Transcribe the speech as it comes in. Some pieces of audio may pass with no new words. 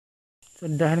So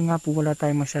dahil nga po wala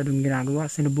tayong masyadong ginagawa,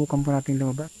 sinubukan po natin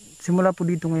lumabas. Simula po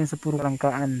dito ngayon sa puro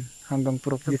Langkaan hanggang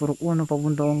puro 1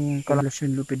 papuntang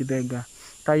Kalasyon, Lope de Vega.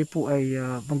 Tayo po ay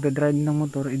magdadrive ng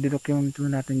motor, i-document po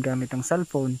natin gamit ang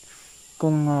cellphone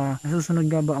kung nasusunod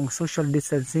nga ba ang social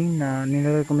distancing na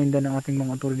nirekomenda ng ating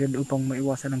mga otoridad upang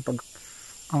maiwasan ang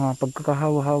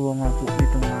pagkakahawa-hawa nga po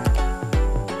nitong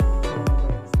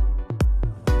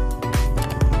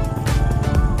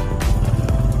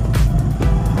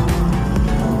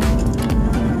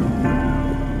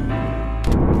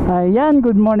Ayan,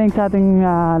 good morning sa ating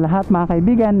lahat mga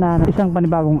kaibigan na isang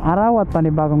panibagong araw at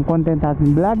panibagong content sa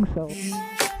ating vlog. So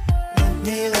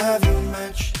love you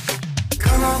much.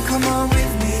 Come on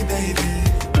with me baby.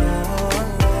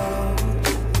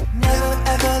 Never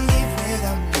ever leave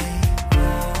without me.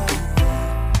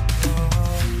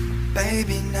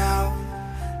 Baby now,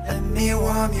 let me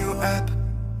warm you up.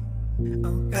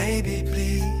 Oh baby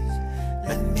please,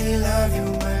 let me love you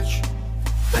much.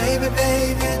 Baby,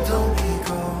 baby, don't be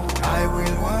cold. I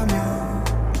will warm you.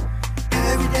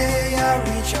 Every day I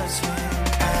reach out to you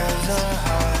as a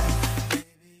high.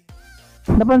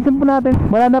 Napansin po natin,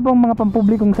 wala na pong mga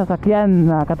pampublikong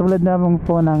sasakyan katulad na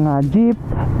po ng jeep,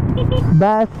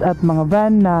 bus at mga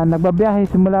van na nagbabiyahe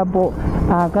simula po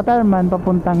Katarman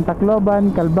papuntang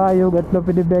Tacloban, Calbayog at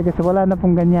Lope de Vega. So wala na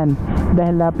pong ganyan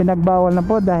dahil pinagbawal na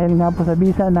po dahil nga po sa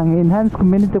bisa ng enhanced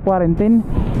community quarantine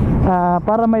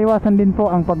para maiwasan din po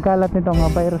ang pagkalat nitong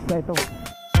virus na ito.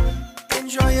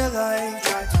 Enjoy your life,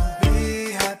 try to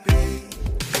be happy.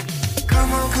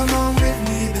 Come on with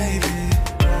me baby.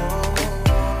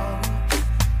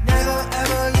 Never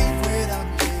ever leave without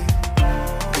me.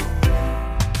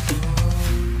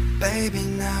 Baby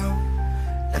now,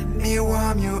 let me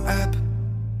warm you up.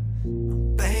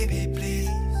 Baby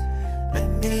please, let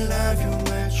me love you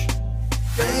much.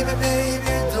 Baby,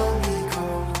 baby, don't be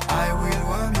cold. I will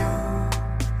warm you.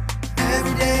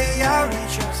 Every day I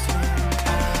reach out to you,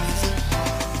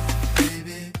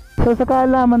 baby. So sa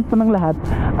kaalaman po ng lahat,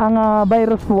 ang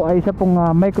virus po ay isa pong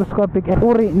microscopic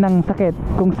uri ng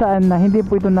sakit kung saan hindi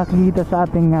po ito nakikita sa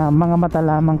ating mga mata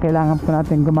lamang. Kailangan po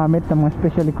natin gumamit ng mga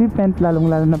special equipment, lalong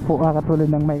lalo na po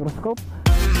katulad ng microscope.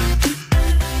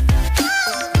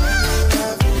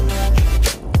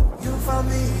 You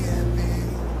found me happy,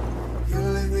 you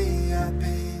let me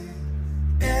happy.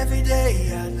 Every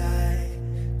day I like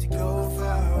to go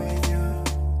far with you.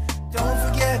 Don't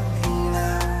forget me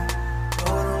now,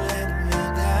 don't let me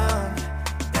down.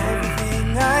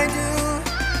 Everything I do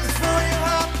is for your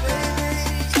heart, baby,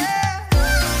 yeah.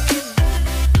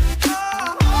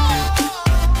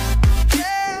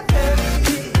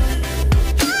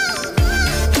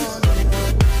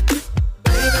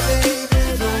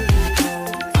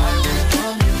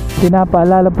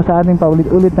 Pinapaalala po sa ating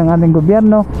paulit-ulit ng ating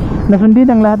gobyerno na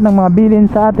sundin ang lahat ng mga bilin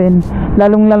sa atin,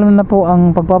 lalong-lalo na po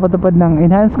ang pagpapatupad ng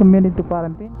enhanced community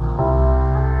quarantine.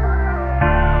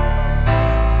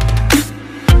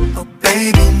 Oh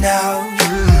baby now,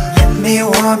 let me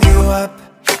warm you up.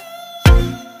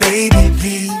 Baby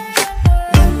please,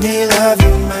 let me love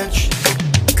you much.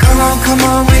 Come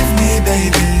on with me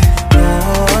baby.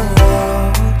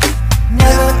 Oh,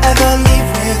 never ever leave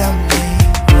without me.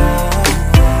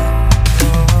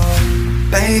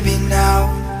 Baby now,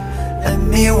 let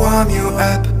me warm you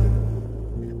up.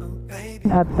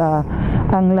 At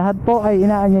ang lahat po ay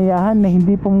inaanyayahan na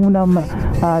hindi po muna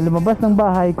lumabas ng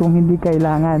bahay kung hindi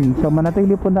kailangan. So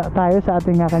manatili po tayo sa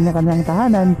ating kanya-kanyang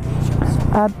tahanan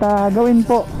at gawin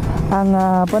po ang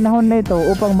panahon na ito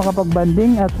upang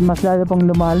makapagbanding at mas lalo pang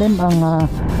lumalim ang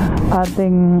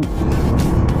ating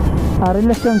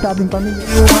relasyon sa ating pamilya.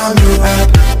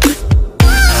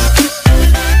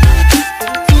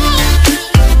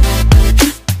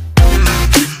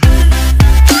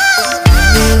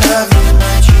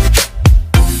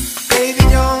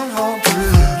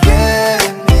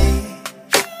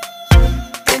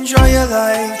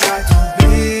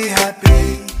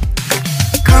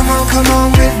 Come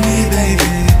on with me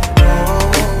baby.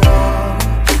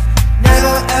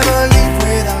 Never ever leave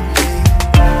without me.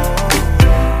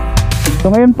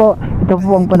 So ngayon po, ito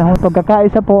po ang panahon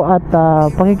pagkakaisa po at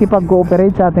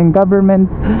pakikipag-cooperate sa ating government,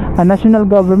 national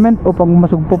government upang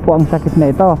masugpo po ang sakit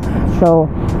na ito. So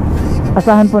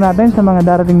asahan po natin sa mga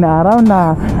darating na araw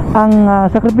na ang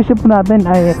sakripisyo po natin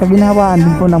ay kaginhawaan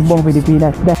din po ng buong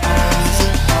Pilipinas.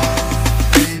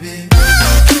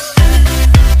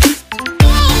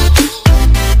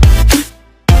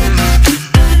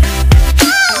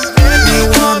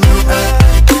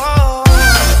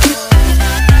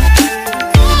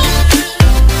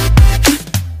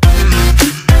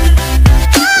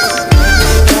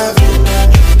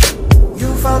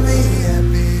 You found me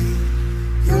happy,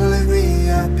 you let me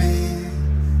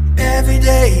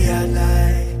day I'd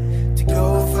like to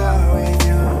go far with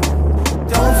you.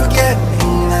 Don't forget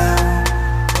me now,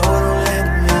 oh don't let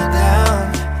me down.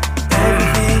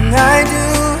 Everything I do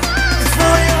is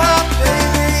for you up,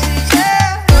 baby,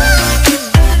 yeah.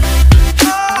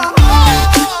 Oh,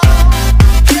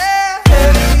 yeah,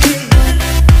 baby.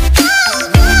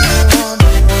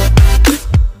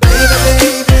 Baby,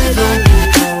 baby, don't you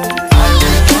know I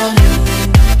will want you.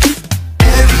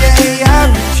 Every day I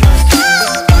reach out to you.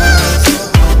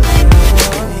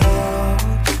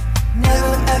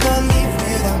 Never ever leave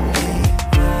without me.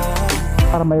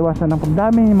 Para maiwasan ng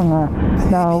pagdami ng mga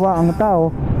nahawaang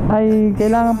tao, ay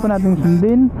kailangan po natin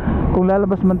sundin. Kung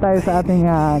lalabas man tayo sa ating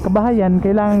kabahayan,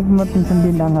 kailangan po natin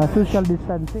sundin ang social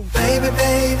distancing. Baby,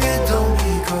 baby, don't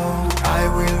be cold. I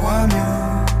will warm you.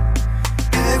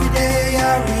 Every day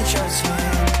I reach out to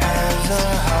you as a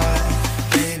high,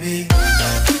 baby.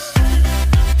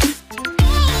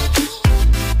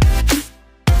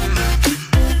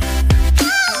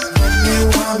 Let me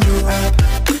warm you up.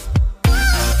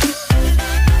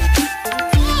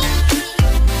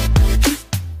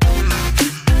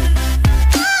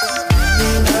 Let me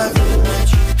love you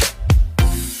much.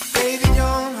 Baby,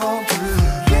 don't hold to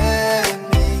get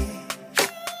me.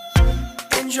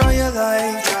 Enjoy your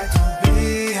life, try to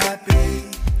be happy.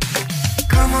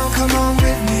 Come on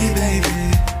with me,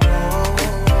 baby. Oh,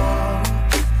 oh.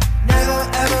 Never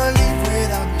ever leave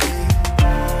without me.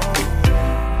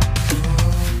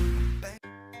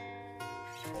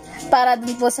 Para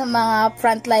din po sa mga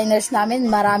frontliners namin,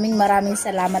 maraming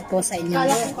salamat po sa inyo.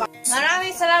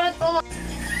 Maraming salamat po.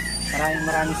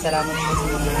 Maraming salamat po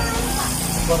sa mga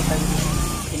supportan niyo.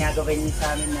 Ginagawin niyo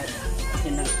sa amin na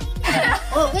yun lang.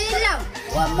 Okay lang.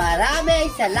 Maraming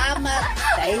salamat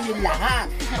sa inyong lahat.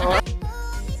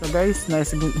 So guys,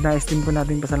 nais din po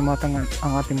natin pasalamatan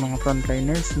ang ating mga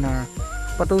frontliners na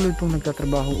patuloy pong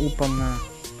nagtatrabaho upang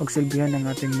pagsilbihan ng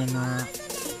ating mga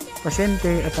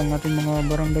pasyente at ang ating mga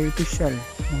barangay official,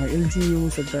 mga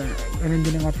LGUs at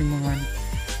din ang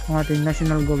ating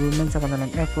national government sa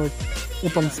kanilang effort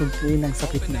upang sugpuin ang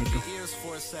sakit na ito.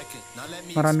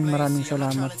 Maraming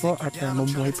salamat po at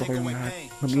mabuhay po kayong lahat.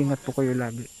 Mag-ingat po kayo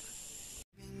lagi.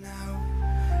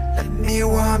 Let me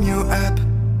warm you up.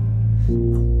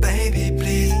 Baby,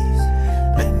 please.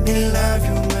 Let me love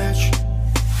you much.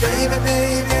 Baby,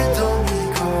 baby, don't be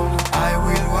cold. I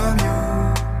will warm you.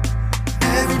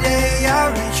 Every day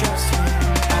I reach out to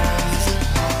you.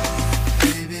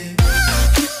 Baby.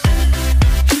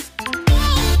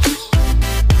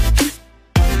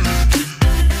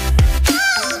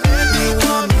 Let me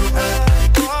warm you up.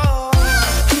 Oh.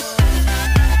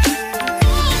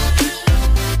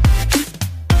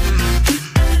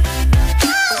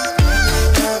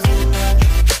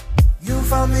 You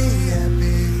found me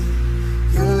happy,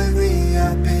 you leave me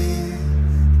happy.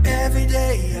 Every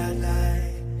day I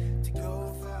like to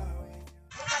go far away.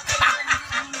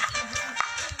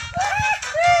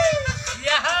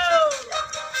 Yahoo!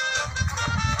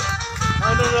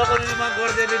 Ano na ako ng mga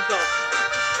gwardiya dito?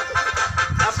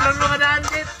 Upload mo ka daan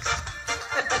dit!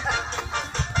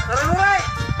 Tara mo bay!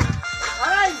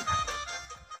 Aray!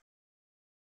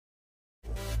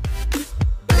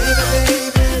 Baby,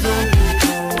 baby, don't be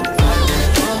cold. I will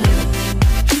warm you.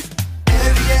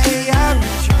 Every day I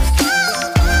reach out to you.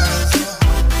 Baby,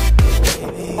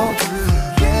 don't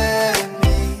forget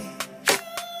me.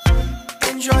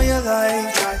 Enjoy your life,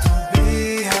 try to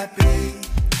be happy.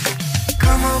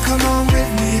 Come on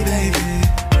with me, baby.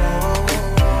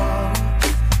 Oh, oh.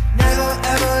 Never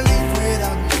ever leave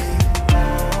without me.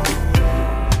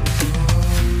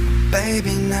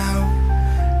 Baby, now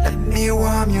let me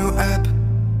warm you up.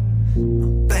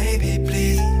 Baby,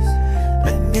 please,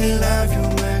 let me love you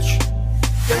much.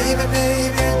 Baby,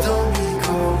 baby,